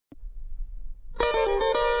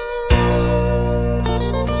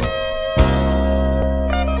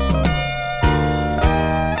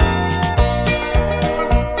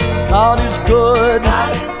God is good.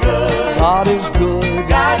 God is good. God is good.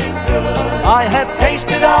 God is good. I have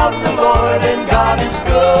tasted of the Lord, and God is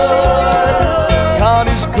good. God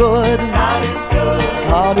is good. God is good.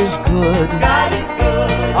 God is good. God is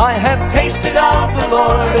good. I have tasted of the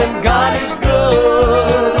Lord, and God is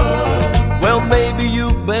good. Well, maybe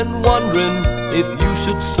you've been wondering if you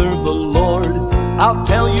should serve the Lord. I'll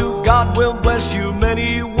tell you, God will bless you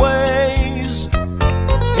many ways.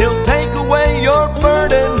 He'll take away your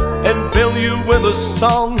burden and fill you with a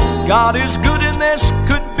song. God is good, and this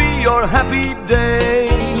could be your happy day.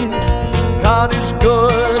 God is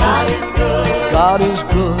good. God is good. God is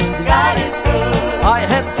good. God is good. I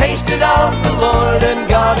have tasted of the Lord, and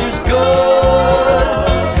God is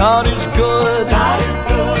good. God is good. God is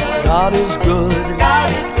good. God is good. God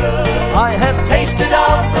is good. I have tasted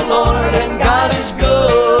of the Lord, and God is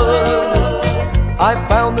good. I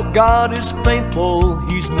found that God is faithful.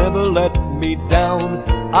 He's never let me down.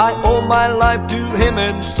 I owe my life to Him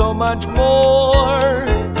and so much more.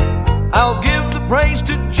 I'll give the praise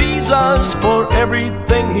to Jesus for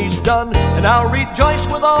everything He's done, and I'll rejoice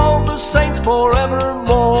with all the saints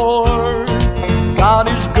forevermore. God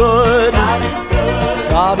is good. God is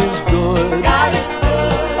good. God is good. God is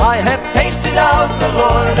good. I have tasted of the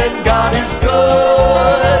Lord, and God is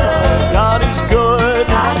good. God is good.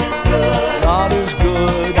 God is good. God is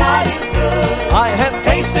good. God is good. I have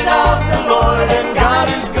tasted of the Lord, and God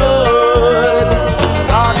is good.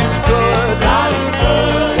 God is good. God is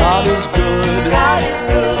good. God is good. God is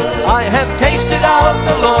good. I have tasted of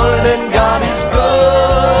the Lord, and God is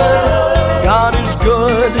good. God is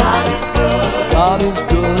good. God is good. God is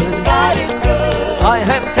good. God is good. I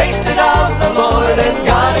have tasted of the Lord, and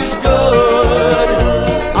God is good.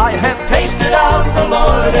 I have tasted of the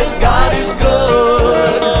Lord, and God is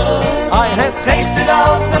good. I have tasted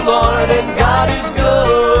of the Lord, and God is good.